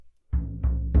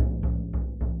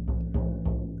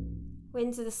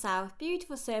Winds of the south,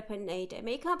 beautiful serpent nadir,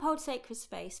 may you come uphold sacred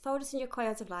space, fold us in your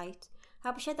coils of light,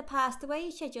 help us shed the past the way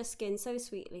you shed your skin so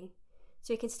sweetly,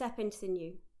 so we can step into the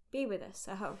new. Be with us,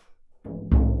 aho.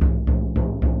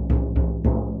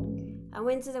 And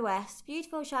winds of the west,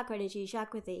 beautiful chakra energy,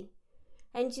 jag with thee.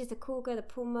 Energies the cougar, the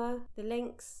puma, the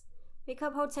lynx. May you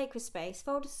come uphold sacred space,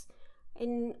 fold us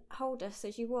in, hold us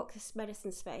as you walk this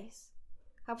medicine space.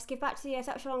 Help us give back to the earth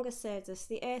that which no longer serves us, so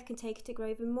the earth can take it to grow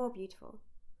even more beautiful.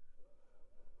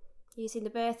 Using the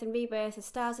birth and rebirth of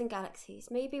stars and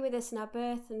galaxies, may you be with us in our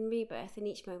birth and rebirth in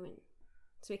each moment,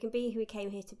 so we can be who we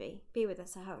came here to be. Be with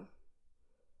us, aho.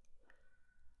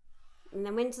 And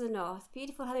then winds of the north,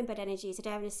 beautiful hummingbird energies, the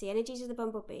dare sea, energies of the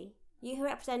bumblebee. You who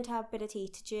represent our ability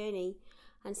to journey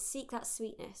and seek that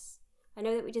sweetness. I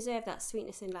know that we deserve that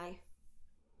sweetness in life.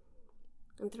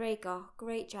 And Thragar,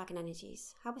 great dragon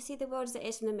energies. Help us see the world as it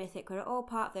is from the mythic. We're all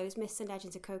part of those myths and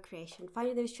legends of co-creation.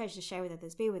 Finding those treasures to share with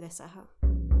others. Be with us, aho.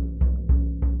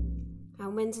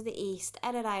 And winds of the east,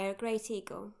 Eraraya, great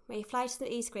eagle. May you fly to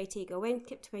the east, great eagle,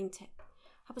 wingtip to wingtip.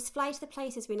 Help us fly to the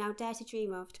places we now dare to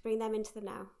dream of, to bring them into the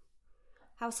now.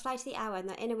 Help us fly to the hour and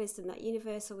that inner wisdom, that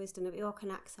universal wisdom that we all can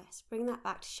access. Bring that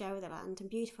back to share with the land, and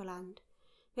beautiful land.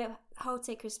 May you hold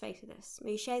sacred space with us.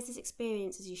 May you share this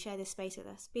experience as you share this space with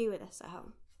us. Be with us at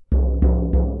home.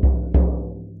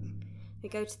 We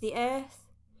go to the earth.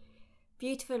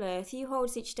 Beautiful earth, you hold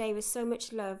us each day with so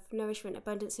much love, nourishment,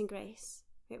 abundance and grace.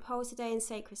 May it hold today in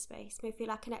sacred space. May we feel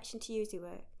our connection to you as we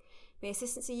work. May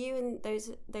assistance to you and those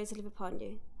who live upon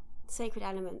you. The sacred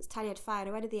elements, Taliad fire,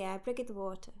 the red of the air, Brigid the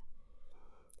water.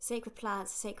 The sacred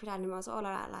plants, the sacred animals, all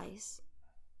our allies.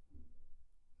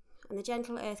 And the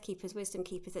gentle earth keepers, wisdom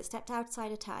keepers that stepped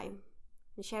outside of time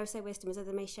and share us their wisdom as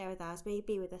others may share with ours. May you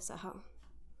be with us at home.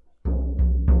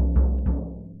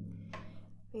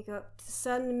 We go up to the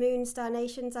sun, the moon, star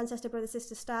nations, ancestor, brother,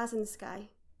 sister, stars in the sky.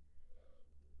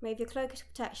 May your cloak of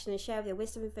protection and share with your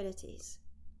wisdom infinities.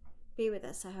 Be with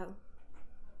us at home.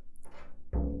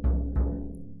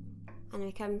 And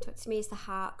we come to me is the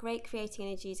heart, great creating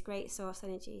energies, great source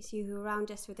energies. You who are around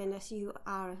us, within us, you who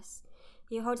are us.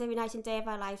 You hold every night and day of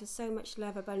our lives with so much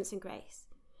love, abundance and grace.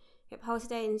 We uphold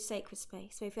today in sacred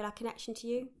space. May we feel our connection to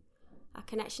you, our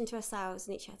connection to ourselves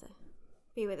and each other.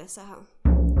 Be with us at home.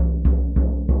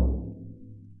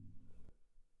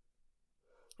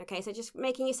 Okay, so just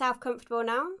making yourself comfortable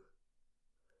now.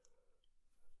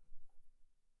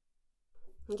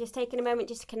 And just taking a moment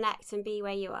just to connect and be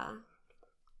where you are.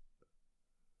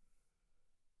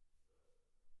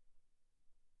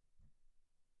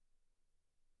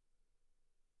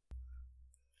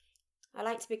 I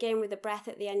like to begin with the breath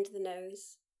at the end of the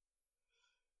nose.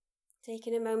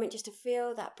 Taking a moment just to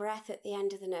feel that breath at the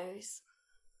end of the nose.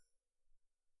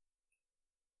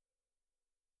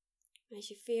 As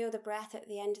you feel the breath at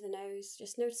the end of the nose,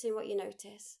 just noticing what you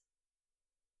notice.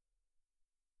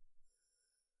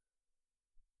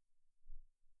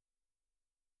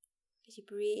 As you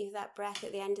breathe that breath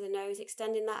at the end of the nose,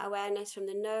 extending that awareness from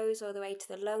the nose all the way to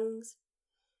the lungs.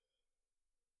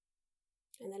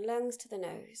 And the lungs to the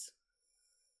nose.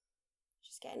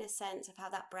 Just getting a sense of how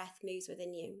that breath moves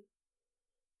within you.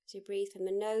 So you breathe from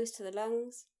the nose to the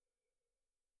lungs.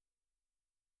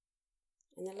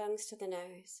 And the lungs to the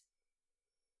nose.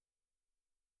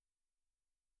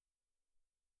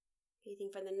 Breathing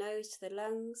from the nose to the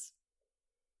lungs.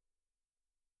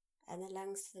 And the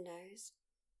lungs to the nose.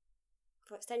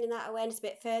 For extending that awareness a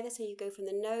bit further, so you go from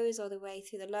the nose all the way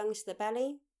through the lungs to the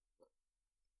belly.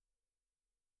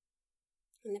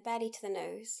 And the belly to the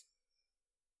nose.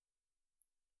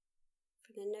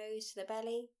 From the nose to the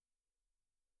belly.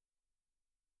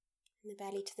 And the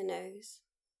belly to the nose.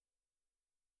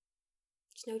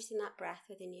 Just noticing that breath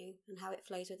within you and how it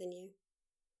flows within you.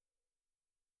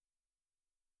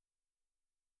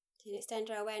 So you can extend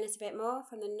our awareness a bit more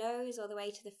from the nose all the way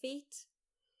to the feet.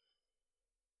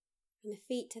 From the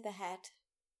feet to the head.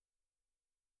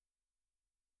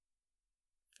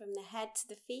 From the head to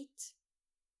the feet.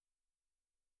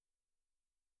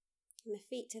 From the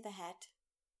feet to the head.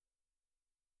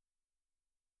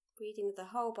 Breathing with the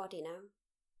whole body now.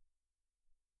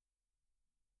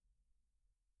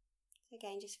 So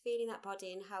again, just feeling that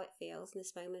body and how it feels in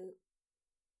this moment.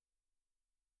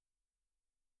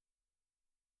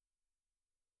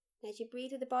 And as you breathe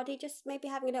with the body, just maybe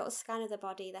having a little scan of the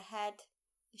body, the head,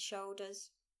 the shoulders,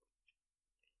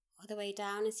 all the way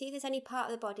down, and see if there's any part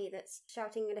of the body that's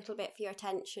shouting a little bit for your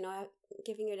attention or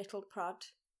giving you a little prod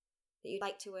that you'd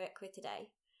like to work with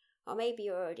today. Or maybe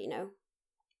you already know.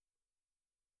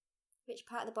 Which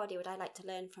part of the body would I like to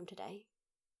learn from today?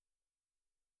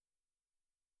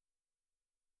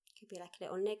 Could be like a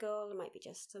little niggle, it might be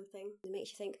just something that makes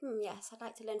you think, yes, I'd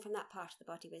like to learn from that part of the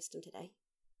body wisdom today.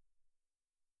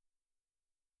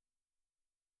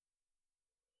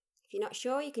 If you're not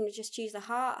sure, you can just choose the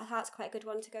heart. The heart's quite a good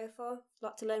one to go for. A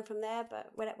lot to learn from there, but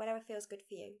whatever feels good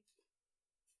for you.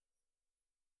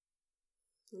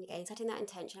 And again, setting that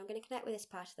intention, I'm going to connect with this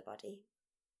part of the body.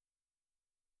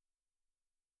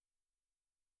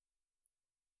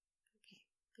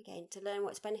 Okay, again, to learn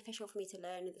what's beneficial for me to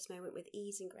learn at this moment with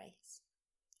ease and grace.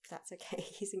 If that's okay,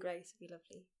 ease and grace would be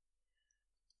lovely.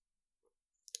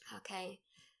 Okay,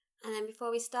 and then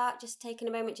before we start, just taking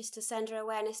a moment just to send our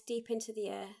awareness deep into the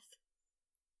earth.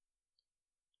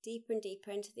 Deeper and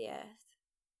deeper into the earth.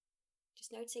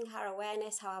 Just noticing how our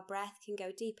awareness, how our breath can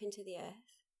go deep into the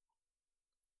earth.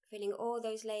 Feeling all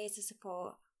those layers of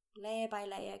support, layer by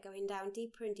layer, going down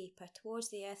deeper and deeper towards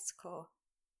the earth's core.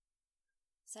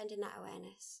 Sending that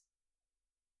awareness.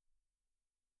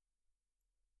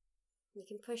 You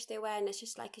can push the awareness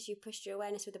just like as you pushed your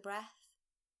awareness with the breath.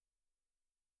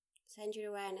 Send your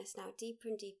awareness now deeper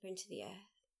and deeper into the earth.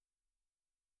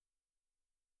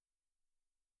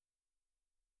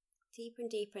 Deeper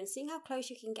and deeper, and seeing how close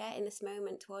you can get in this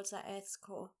moment towards that earth's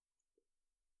core.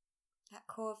 That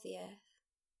core of the earth.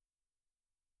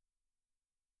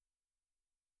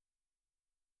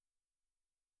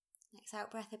 Next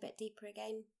out breath a bit deeper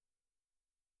again.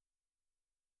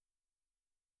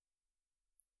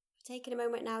 Taking a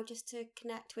moment now just to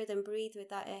connect with and breathe with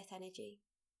that earth energy.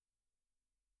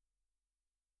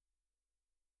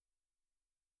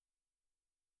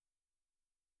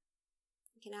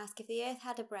 You can ask, if the earth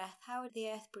had a breath, how would the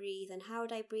earth breathe, and how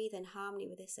would I breathe in harmony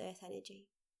with this earth energy?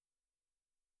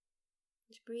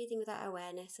 Just breathing with that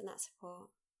awareness and that support.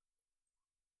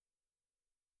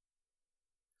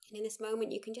 And in this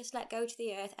moment, you can just let go to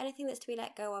the earth, anything that's to be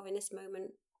let go of in this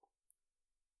moment,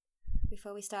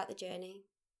 before we start the journey.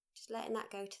 Just letting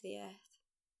that go to the earth.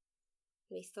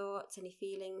 Any thoughts, any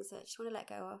feelings that I just want to let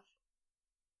go of.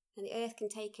 And the earth can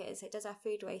take it, as it does our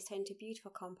food waste, turn into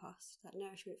beautiful compost, that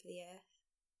nourishment for the earth.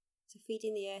 So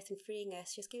feeding the earth and freeing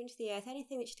us, just giving to the earth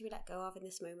anything that should be let go of in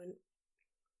this moment.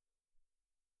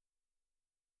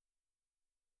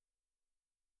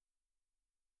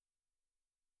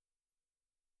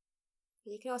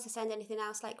 And you can also send anything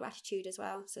else like gratitude as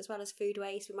well. So as well as food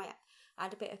waste, we might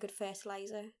add a bit of good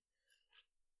fertiliser.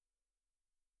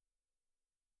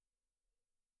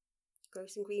 Grow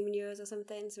some green manures or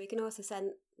something. So we can also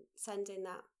send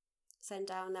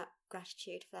down that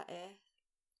gratitude for that earth.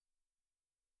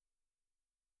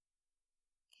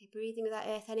 Okay, breathing with that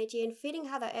earth energy and feeling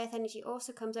how that earth energy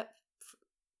also comes up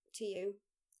to you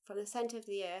from the centre of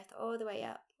the earth all the way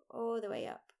up, all the way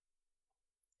up.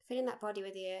 Filling that body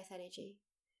with the earth energy.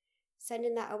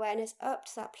 Sending that awareness up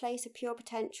to that place of pure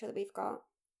potential that we've got.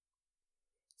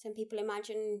 Some people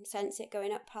sense it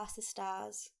going up past the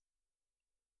stars.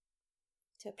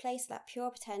 To a place of that pure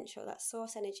potential, that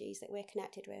source energies that we're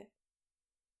connected with.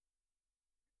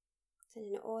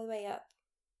 Sending it all the way up,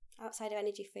 outside of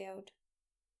energy field.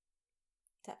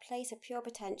 That place of pure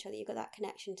potential that you've got that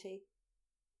connection to.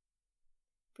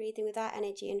 Breathing with that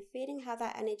energy and feeling how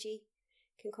that energy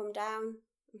can come down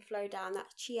and flow down,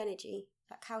 that chi energy,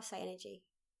 that kaosai energy,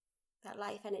 that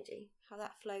life energy, how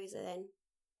that flows in,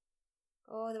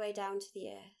 all the way down to the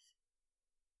earth.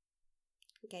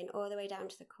 Again, all the way down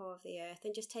to the core of the earth,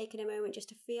 and just taking a moment just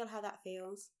to feel how that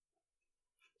feels.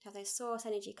 To have those source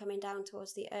energy coming down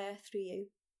towards the earth through you,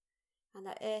 and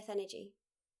that earth energy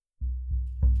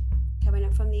coming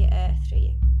up from the earth through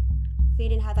you.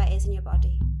 Feeling how that is in your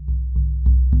body.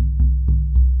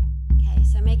 Okay,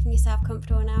 so making yourself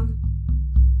comfortable now.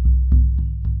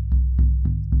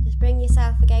 Just bring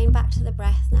yourself again back to the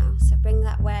breath now. So bring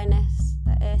that awareness,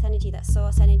 that earth energy, that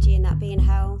source energy, and that being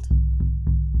held.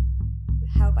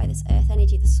 We're held by this earth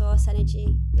energy, the source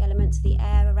energy, the elements of the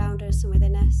air around us and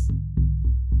within us.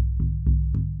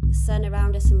 The sun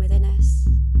around us and within us.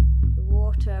 The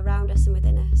water around us and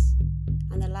within us.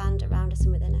 And the land around us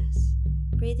and within us.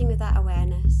 Breathing with that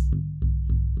awareness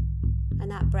and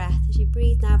that breath as you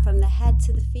breathe now from the head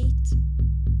to the feet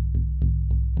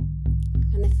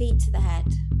and the feet to the head.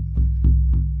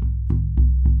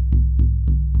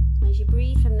 And as you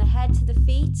breathe from the head to the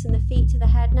feet and the feet to the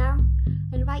head now,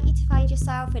 I invite you to find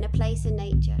yourself in a place in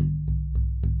nature.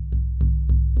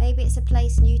 Maybe it's a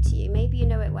place new to you, maybe you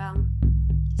know it well.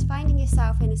 Just finding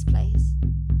yourself in this place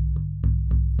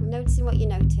and noticing what you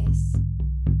notice.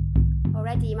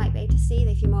 Already you might be able to see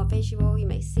that if you're more visual, you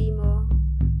may see more.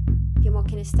 If you're more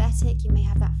kinesthetic, you may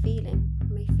have that feeling.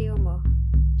 You may feel more.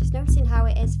 Just noticing how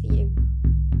it is for you.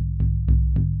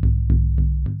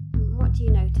 And what do you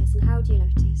notice and how do you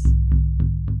notice?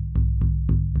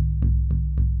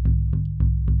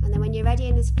 And then when you're ready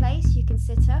in this place, you can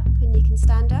sit up and you can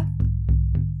stand up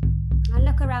and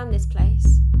look around this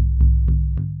place,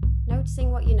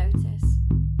 noticing what you notice.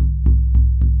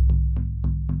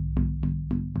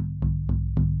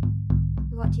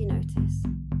 What do you notice?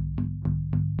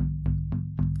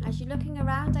 As you're looking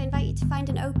around, I invite you to find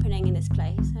an opening in this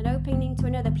place, an opening to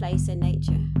another place in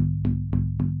nature.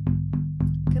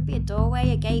 It could be a doorway,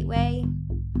 a gateway,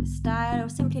 a stile, or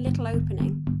simply a little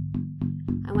opening.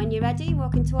 And when you're ready,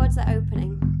 walking towards that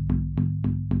opening.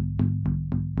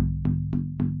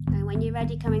 And when you're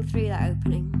ready, coming through that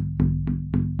opening.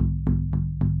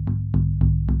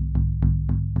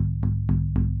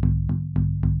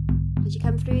 As you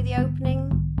come through the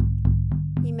opening,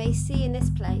 you may see in this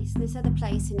place, this other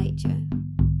place in nature,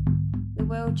 the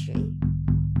world tree.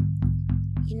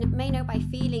 You may know by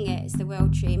feeling it, it's the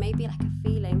world tree. It may be like a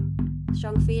feeling, a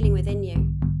strong feeling within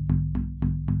you.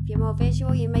 If you're more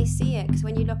visual, you may see it, because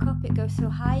when you look up, it goes so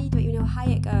high, you don't even know how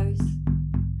high it goes.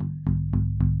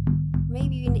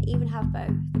 Maybe you even have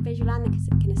both, the visual and the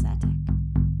kinesthetic.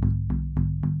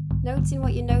 Noticing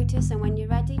what you notice, and when you're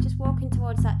ready, just walking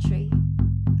towards that tree,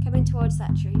 coming towards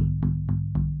that tree.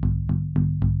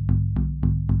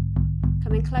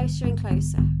 Coming closer and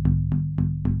closer.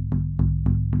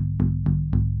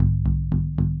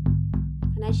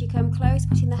 And as you come close,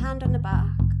 putting the hand on the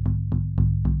bark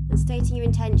and stating your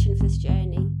intention for this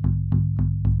journey.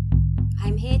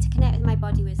 I'm here to connect with my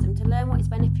body wisdom, to learn what is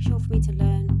beneficial for me to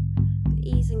learn with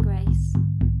ease and grace.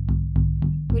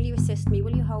 Will you assist me?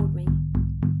 Will you hold me?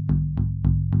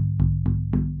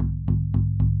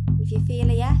 If you feel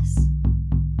a yes,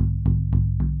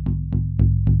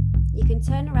 you can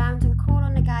turn around and call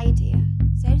on a guide here.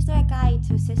 So is there a guide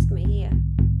to assist me here?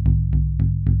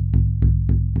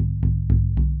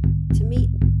 To meet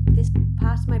this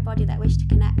part of my body that I wish to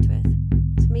connect with.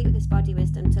 To meet with this body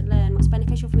wisdom, to learn what's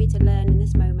beneficial for me to learn in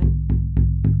this moment.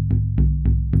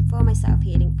 For my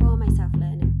self-healing, for my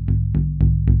self-learning.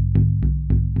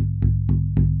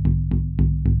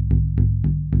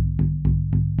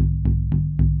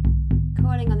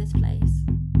 Calling on this place.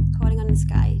 Calling on this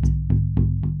guide.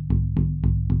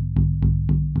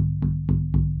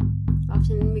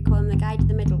 Often we call them the guide of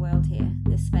the middle world here,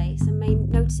 this space, and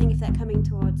noticing if they're coming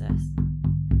towards us.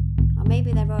 Or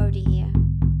maybe they're already here.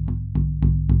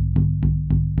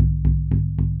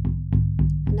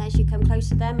 And as you come close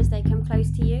to them, as they come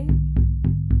close to you,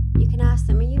 you can ask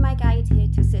them, are you my guide here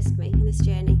to assist me in this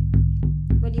journey?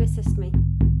 Will you assist me?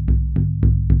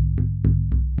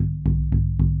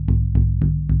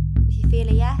 If you feel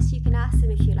a yes, you can ask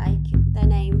them, if you like, their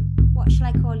name. What shall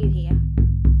I call you here?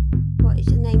 What is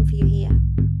the name for you here?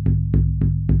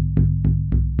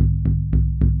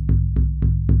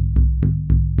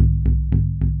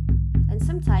 And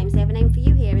sometimes they have a name for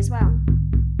you here as well.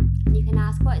 And you can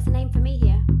ask, what is the name for me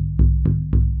here?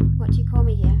 What do you call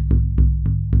me here?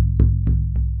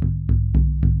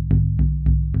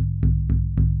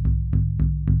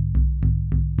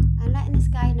 And letting this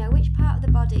guide know which part of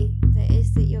the body that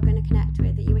is that you're going to connect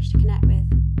with, that you wish to connect with.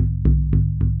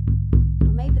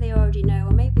 Or maybe they already know,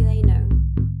 or maybe they know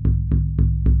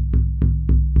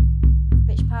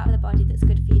which part of the body that's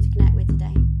good for you to connect with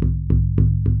today.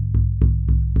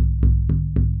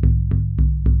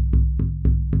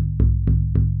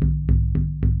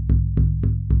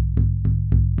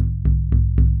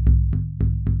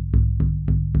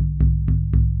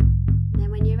 And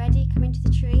then when you're ready, come into the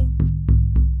tree.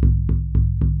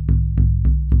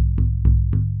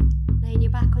 Laying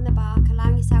your back on the bark,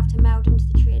 allowing yourself to meld into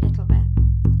the tree a little bit.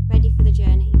 Ready for the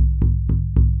journey.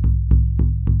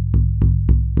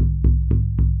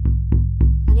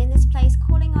 And in this place,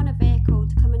 calling on a vehicle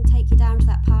to come and take you down to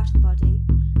that part of the body.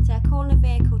 So I call on a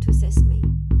vehicle to assist me.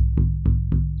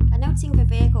 And noticing if a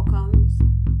vehicle comes.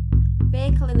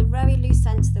 Vehicle in the very loose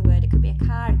sense of the word. It could be a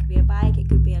car, it could be a bike, it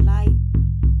could be a light.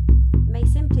 It may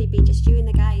simply be just you and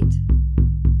the guide.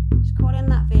 Just call in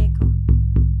that vehicle.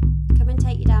 Come and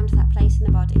take you down to that place in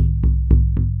the body.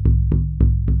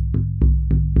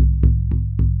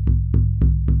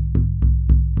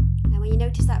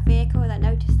 Notice that vehicle, that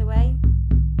notice the way.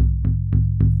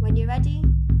 When you're ready,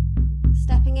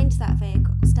 stepping into that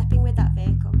vehicle, stepping with that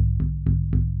vehicle.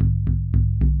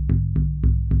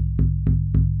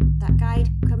 That guide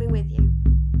coming with you.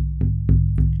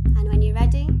 And when you're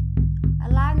ready,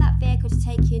 allowing that vehicle to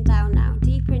take you down now,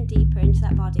 deeper and deeper into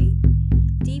that body,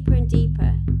 deeper and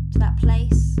deeper to that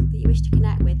place that you wish to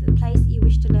connect with, the place that you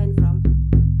wish to learn from.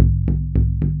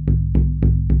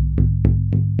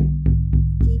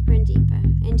 Deeper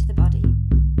into the body.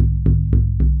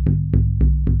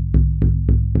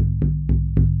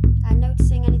 And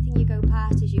noticing anything you go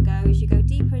past as you go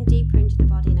deeper and deeper into the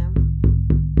body now.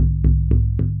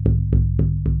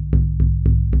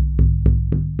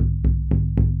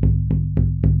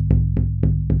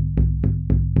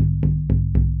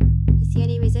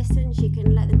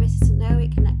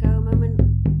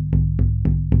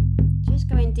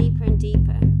 going deeper and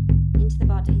deeper into the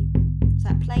body. So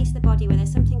that place of the body where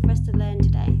there's something for us to learn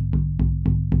today.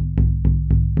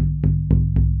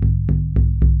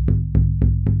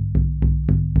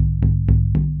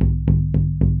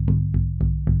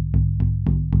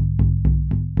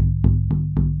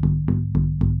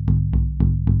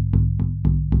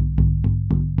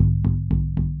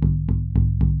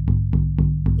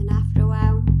 And after a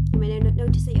while, you may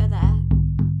notice that you're there.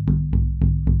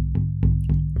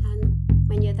 And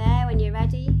when you're there, when you're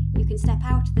ready, you can step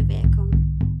out of the vehicle.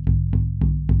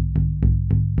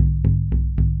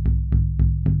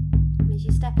 And as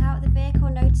you step out of the vehicle,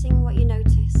 noticing what you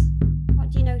notice.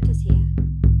 What do you notice here?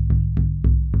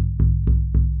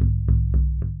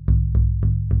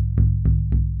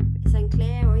 If it's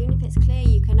unclear, or even if it's clear,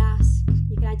 you can ask,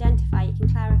 you can identify, you can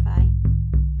clarify.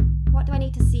 What do I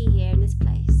need to see here in this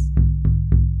place?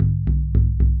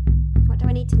 What do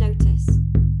I need to notice?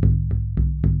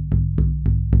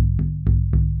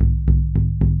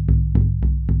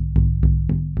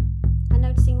 And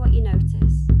noticing what you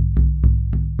notice.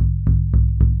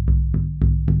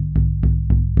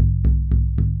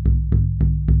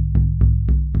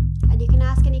 And you can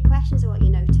ask any questions of what you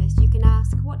noticed. You can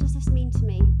ask, what does this mean to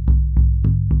me?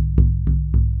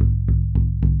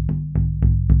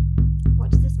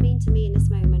 What does this mean to me in this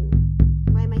moment?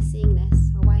 Why am I seeing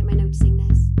this? Or why am I noticing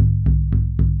this?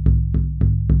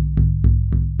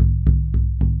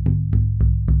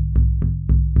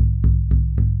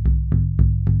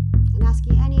 And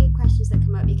asking any questions that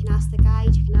come up, you can ask the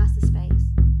guide, you can ask the space.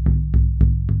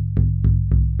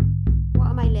 What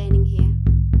am I learning here?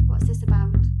 What's this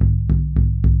about?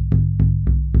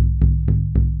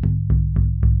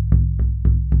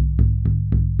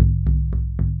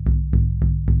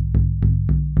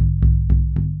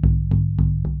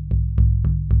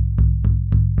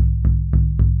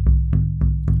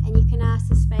 And you can ask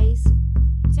the space,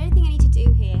 is there anything I need to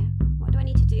do here? What do I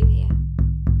need to do here?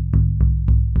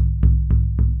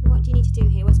 What do you need to do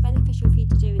here? What's beneficial for you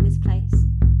to do in this place?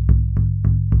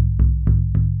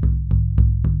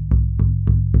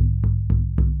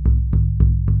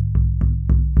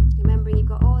 Remembering you've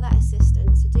got all that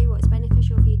assistance to do what's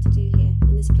beneficial for you to do here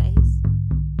in this place.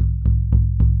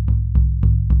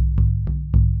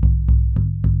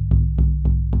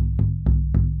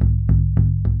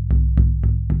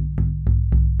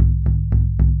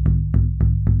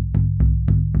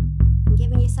 And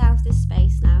giving yourself this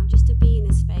space now, just to be in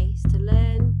this space, to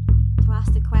learn, to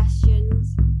ask the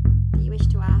questions that you wish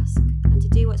to ask, and to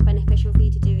do what's beneficial for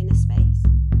you to do in this space.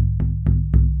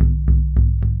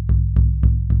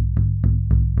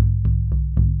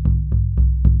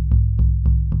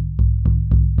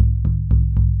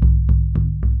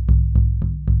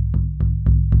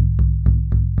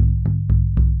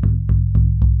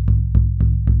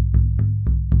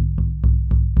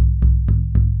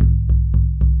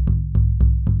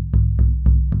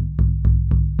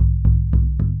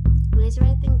 And is there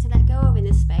anything to let go of in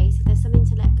this space? If there's something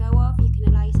to let go of, you can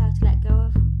allow yourself to let go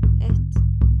of it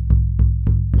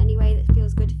in any way that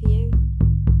feels good for you.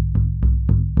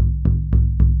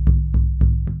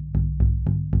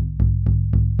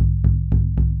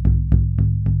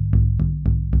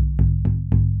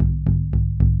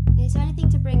 And is there anything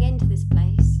to bring into this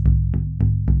place?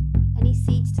 Any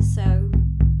seeds to sow?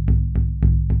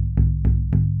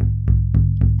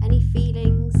 Any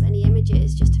feelings, any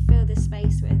images just to fill this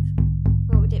space with?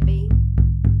 What would it be?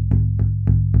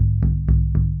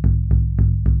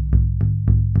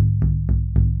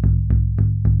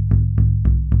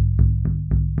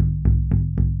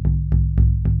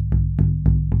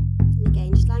 And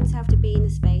again, just allowing yourself to be in the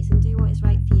space and do what is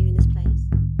right for you in this place.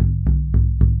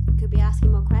 It could be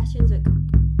asking more questions, or it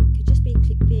could just be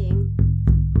being,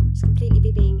 just completely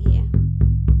be being here.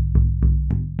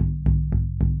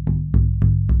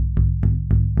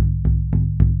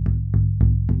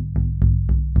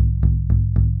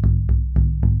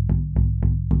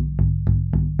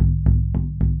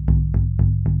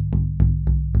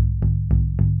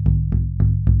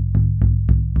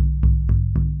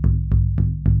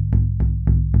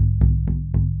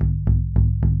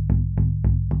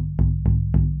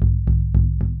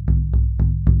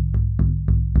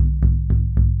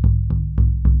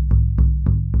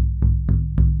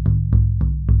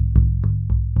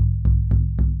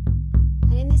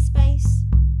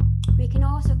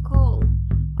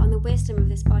 Wisdom of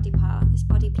this body part, this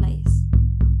body place.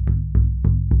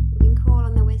 We can call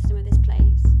on the wisdom of this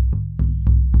place,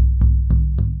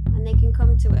 and they can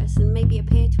come to us and maybe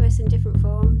appear to us in different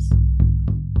forms.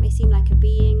 It may seem like a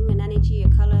being, an energy, a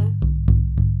colour.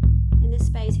 In this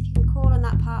space, if you can call on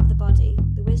that part of the body,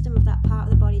 the wisdom of that part of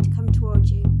the body to come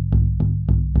towards you,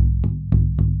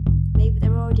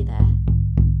 already there.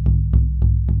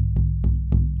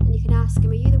 And you can ask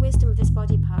him, are you the wisdom of this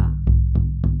body part?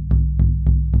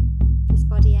 This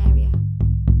body area?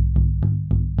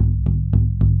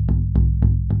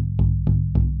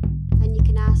 And you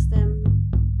can ask them,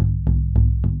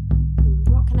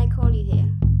 what can I call you here?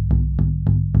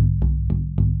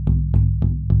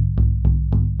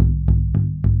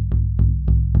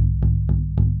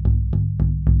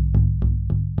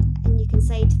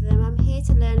 Say to them, I'm here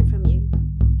to learn from you.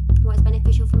 What is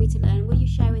beneficial for me to learn? Will you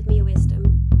share with me your wisdom?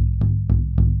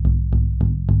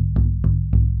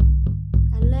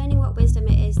 And learning what wisdom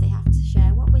it is they have to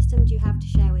share. What wisdom do you have to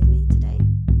share with me today?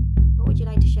 What would you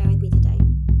like to share with me today?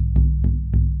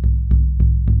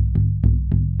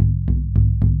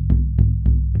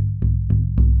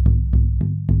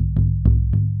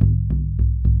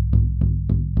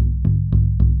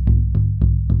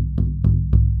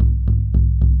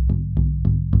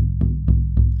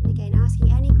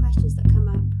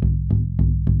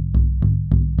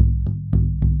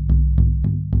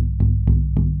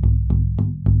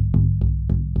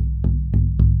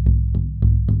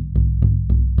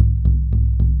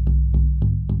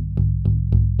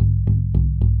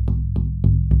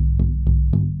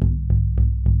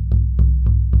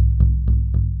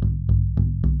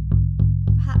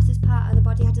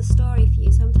 Body had a story for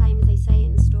you. Sometimes they say it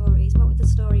in stories. What would the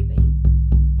story be?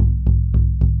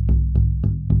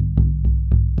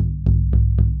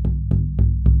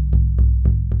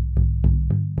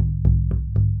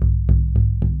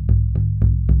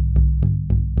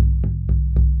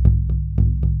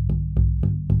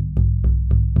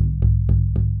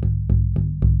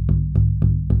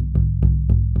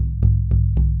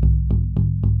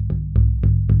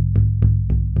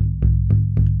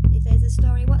 If there's a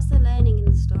story, what's the learning in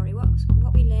the story? What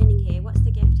are we learning here? What's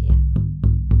the gift here?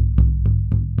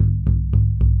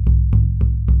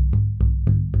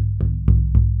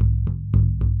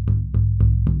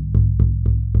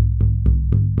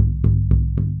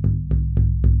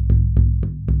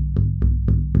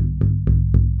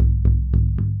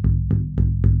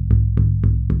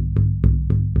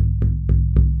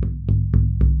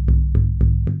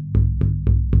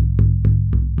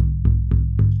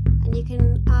 And you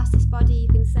can ask this body, you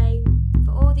can say,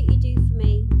 for all that you do for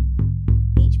me,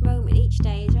 each moment, each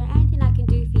day, is there anything I can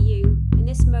do for you in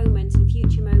this moment and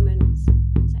future moments?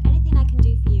 Is there anything I can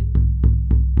do for you?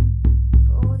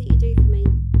 For all that you do for me.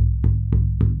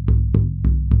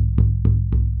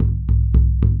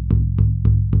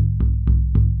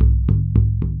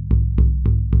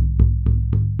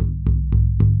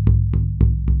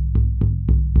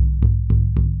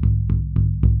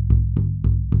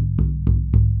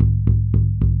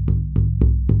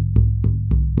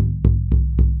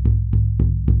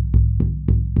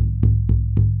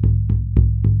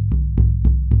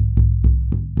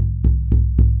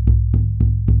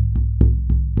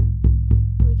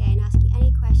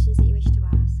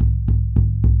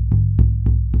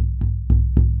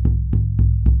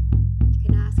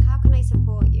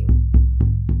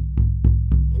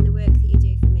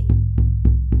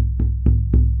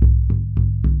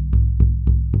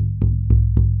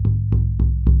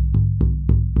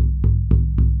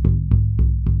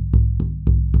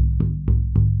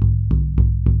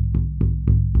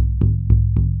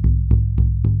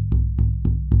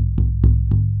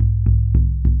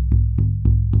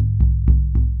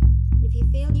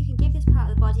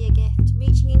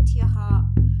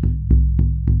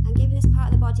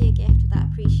 A gift of that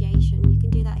appreciation. You can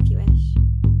do that if you wish.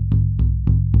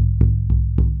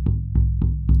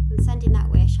 And sending that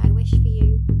wish, I wish for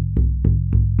you.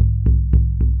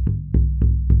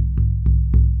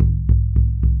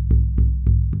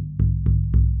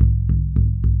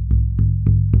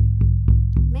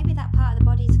 Maybe that part of the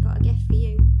body's got a gift for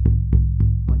you.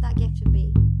 What that gift would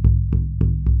be.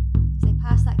 So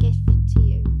pass that gift to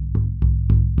you.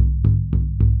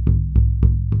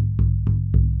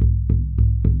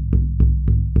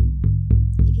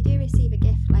 Receive a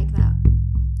gift like that,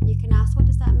 you can ask, what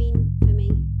does that mean for me?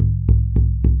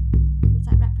 What does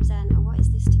that represent, or what is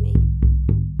this to me?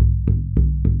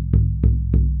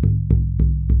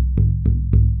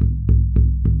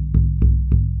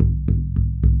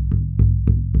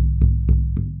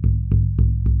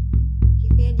 If you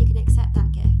feel you can accept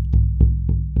that gift,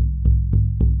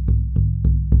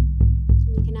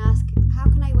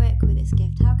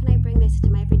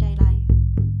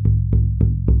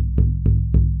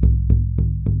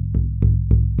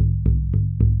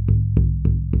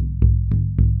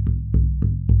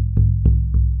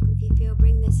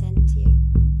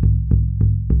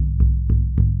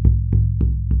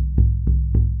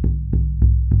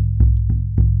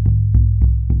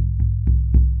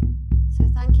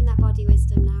 body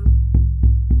wisdom now.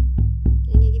 I'm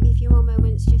going to give you a few more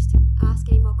moments just to ask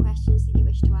any more questions that you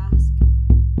wish to ask.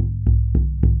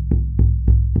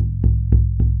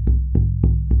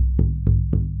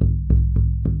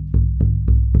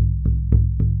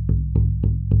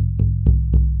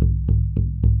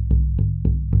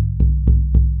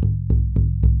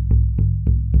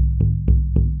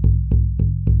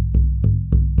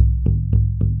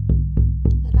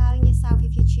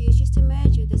 If you choose, just to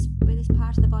merge with this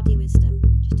part of the body wisdom,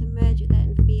 just to merge with it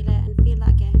and feel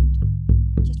that gift,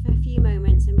 just for a few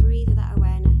moments, and breathe with that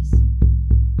awareness.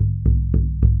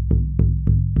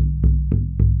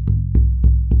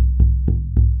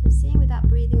 And seeing with that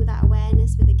breathing, with that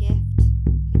awareness, with the gift,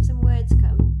 if some words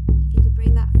come, if you could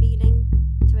bring that feeling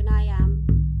to an I am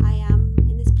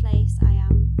in this place, I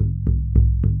am.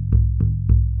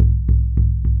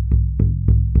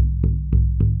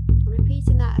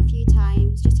 Repeating that a few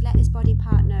times just to let this body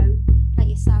part know, let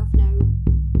yourself know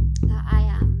that I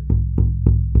am.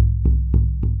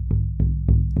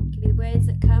 It could be the words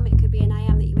that come, it could be an I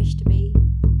am that you wish to be.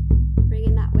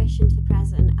 Bringing that wish into the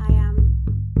present, I am.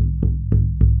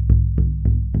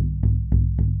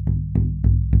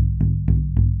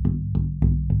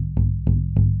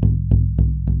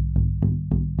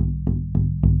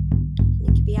 And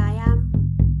it could be I am,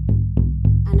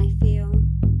 and I feel.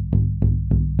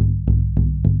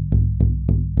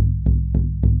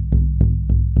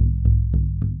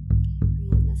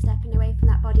 Stepping away from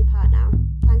that body part now,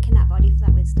 thanking that body for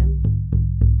that wisdom.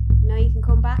 You know you can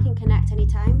come back and connect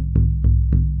anytime,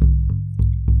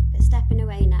 but stepping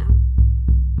away now.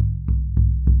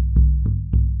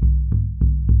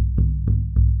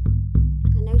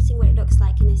 And noticing what it looks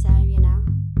like in this area now.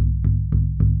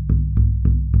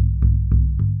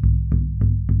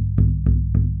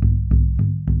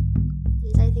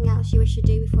 Is there anything else you wish to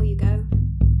do before you go?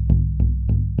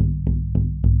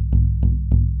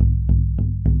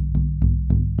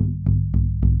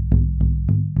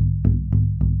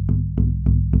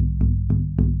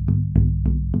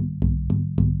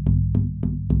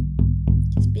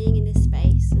 Being in this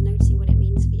space and noticing what it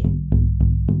means for you.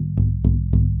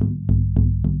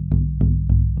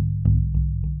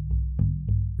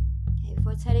 Okay,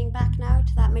 before turning back now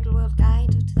to that middle world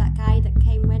guide, or to that guide that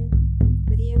came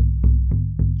with you,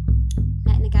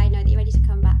 letting the guide know that you're ready to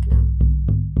come back now.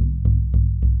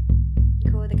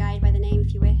 You call the guide by the name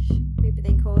if you wish, maybe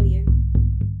they call you.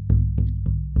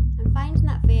 And finding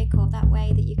that vehicle, that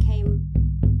way that you came.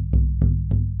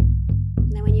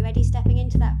 And then when you're ready, stepping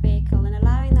into that vehicle and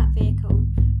allowing that vehicle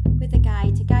with the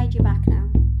guide to guide you back now.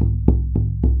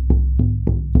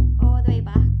 All the way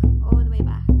back, all the way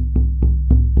back.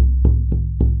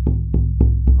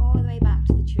 All the way back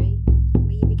to the tree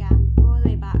where you began. All the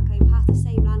way back, going past the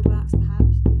same landmarks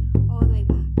perhaps. All the way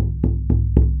back.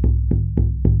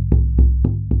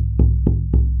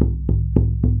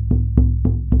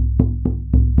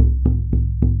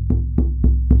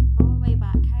 All the way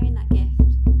back, carrying that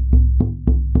gift.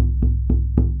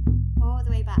 All the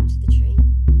way back to the tree.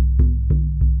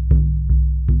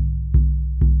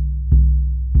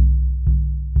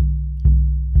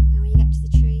 And when you get to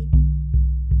the tree,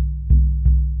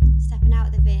 stepping out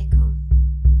of the vehicle,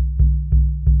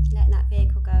 letting that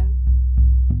vehicle go,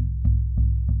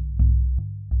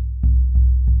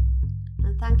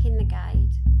 and thanking the guide.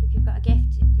 If you've got a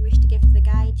gift you wish to give to the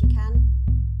guide, you can.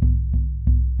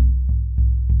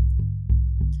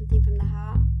 Something from the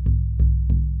heart.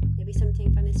 Maybe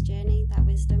something from this journey, that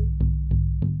wisdom.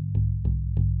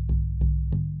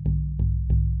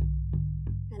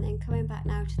 And then coming back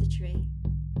now to the tree.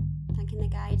 Thanking the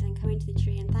guide and coming to the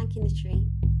tree and thanking the tree.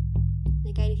 And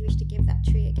again, if you wish to give that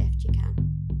tree a gift, you can.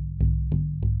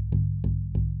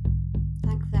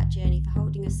 Thank for that journey, for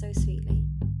holding us so sweetly.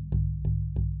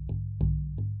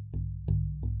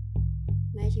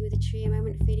 Merging with the tree, a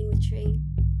moment feeling the tree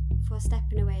before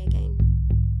stepping away again.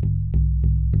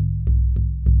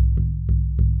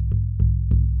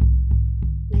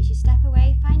 And as you step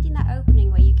away, finding that opening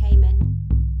where you came in.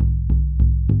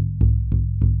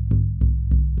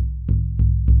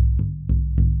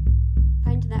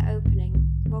 Finding that opening,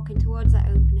 walking towards that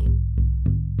opening.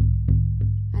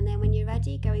 And then when you're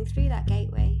ready, going through that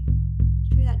gateway,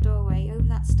 through that doorway, over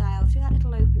that stile, through that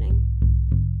little opening,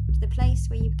 to the place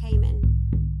where you came in.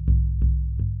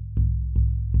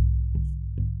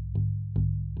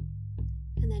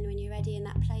 And then when you're ready in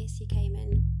that place you came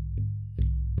in,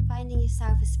 finding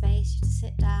yourself a space just to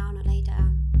sit down or lay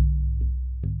down.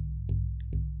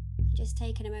 And just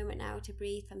taking a moment now to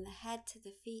breathe from the head to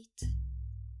the feet,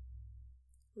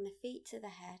 from the feet to the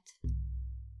head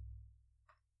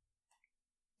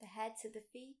to the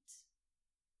feet,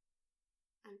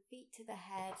 and feet to the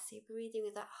head, so you're breathing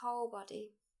with that whole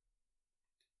body.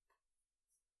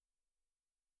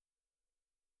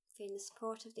 Feeling the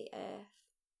support of the earth,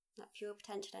 that pure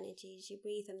potential energy as you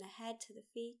breathe from the head to the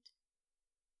feet,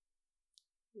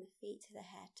 and the feet to the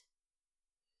head.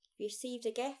 If you received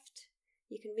a gift,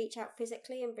 you can reach out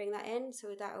physically and bring that in, so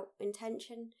with that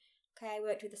intention, okay, I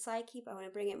worked with the psyche, but I want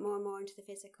to bring it more and more into the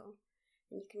physical.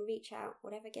 And you can reach out,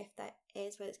 whatever gift that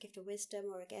is, whether it's a gift of wisdom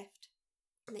or a gift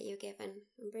that you're given,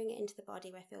 and bring it into the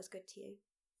body where it feels good to you.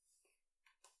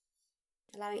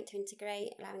 Allowing it to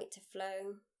integrate, allowing it to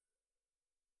flow.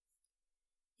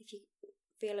 If you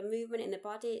feel a movement in the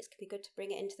body, it can be good to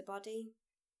bring it into the body.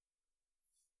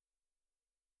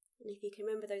 And if you can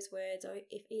remember those words, or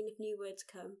even if new words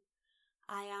come,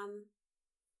 I am,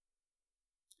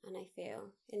 and I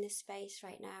feel. In this space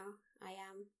right now, I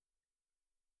am,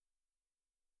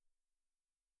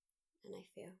 and I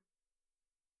feel.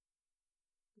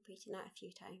 Repeating that a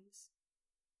few times.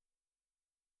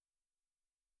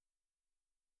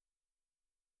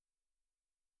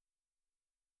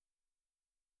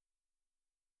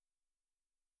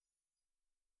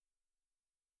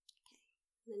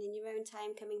 Okay, and then in your own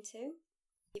time coming to, if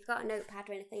you've got a notepad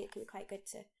or anything, it can be quite good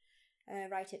to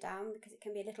write it down, because it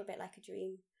can be a little bit like a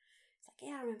dream. It's like,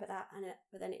 yeah, I remember that,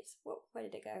 but then it's, where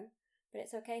did it go? But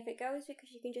it's okay if it goes,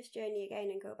 because you can just journey again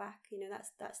and go back. You know,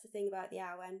 that's the thing about the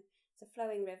Awenydd. It's a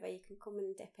flowing river. You can come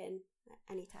and dip in at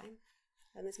any time.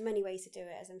 And there's many ways to do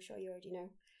it, as I'm sure you already know.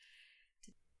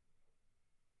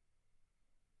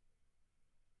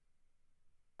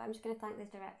 I'm just going to thank those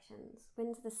directions.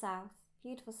 Winds of the south,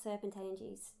 beautiful serpent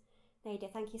energies. Nadia,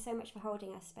 thank you so much for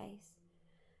holding our space.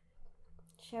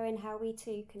 Showing how we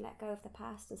too can let go of the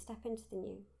past and step into the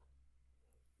new.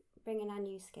 Bring in our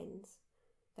new skins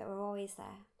that were always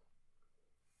there.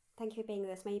 Thank you for being with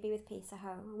us. May you be with peace,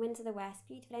 aho. And winds of the west,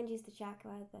 beautiful energies, the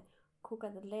jaguar, the cougar,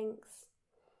 the lynx.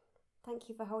 Thank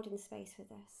you for holding space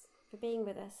with us, for being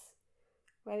with us,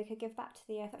 where we could give back to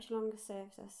the earth which no longer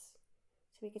serves us,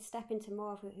 so we could step into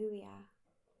more of who we are.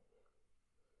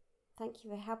 Thank you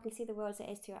for helping see the world as it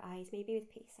is through your eyes. May you be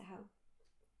with peace, aho.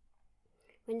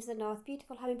 Winds of the north,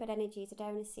 beautiful hummingbird energies, the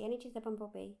daring to see, energies of the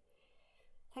bumblebee.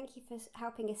 Thank you for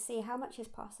helping us see how much is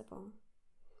possible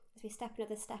as we step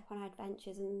another step on our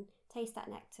adventures and taste that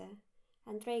nectar.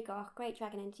 And Dragor, great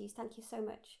dragon energies, thank you so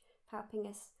much for helping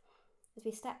us as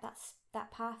we step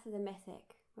that path of the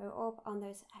mythic. We're all on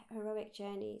those heroic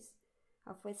journeys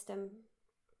of wisdom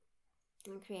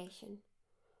and creation.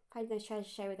 Finding those treasures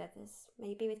to share with others. May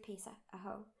you be with peace,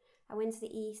 aho. Our winds of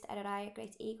the east, Edorai,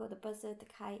 great eagle, the buzzard, the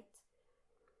kite,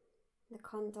 the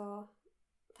condor.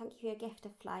 Thank you for your gift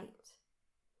of flight,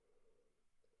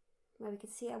 where we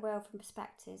could see our world from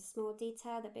perspectives, small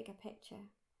detail, the bigger picture,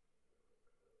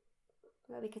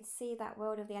 where we could see that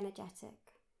world of the energetic.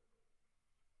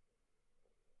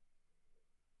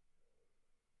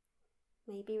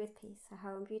 May you be with peace,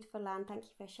 aho, and beautiful land. Thank you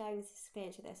for sharing this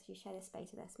experience with us as you share this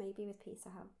space with us. May you be with peace,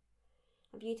 aho.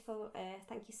 And beautiful earth,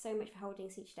 thank you so much for holding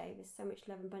us each day with so much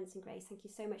love and abundance and grace. Thank you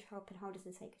so much for helping hold us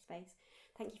in sacred space.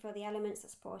 Thank you for the elements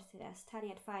that supported us.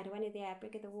 Awenydd fire, Awenydd the air,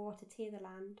 Brig of the water, Tea of the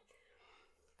land,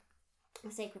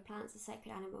 the sacred plants, the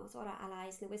sacred animals, all our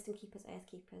allies, and the wisdom keepers, earth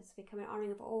keepers. We come in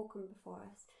honouring of all come before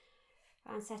us,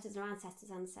 our ancestors and our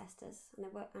ancestors,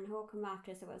 and who all come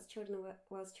after us, the world's children, the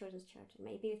world's children's children.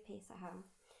 May you be with peace, aho.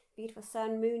 Beautiful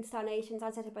sun, moon, star nations,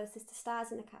 ancestor brothers, sisters,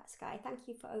 stars in the sky. Thank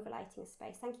you for overlighting us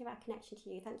space. Thank you for our connection to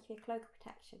you. Thank you for your cloak of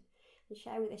protection and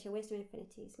sharing with us your wisdom and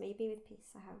infinities. May you be with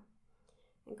peace, aho.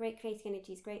 And great creating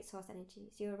energies, great source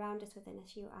energies. You are around us, within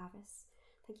us, you are us.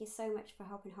 Thank you so much for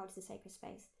helping hold us in sacred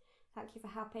space. Thank you for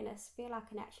helping us feel our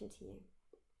connection to you.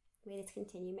 May this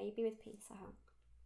continue. May you be with peace, aho.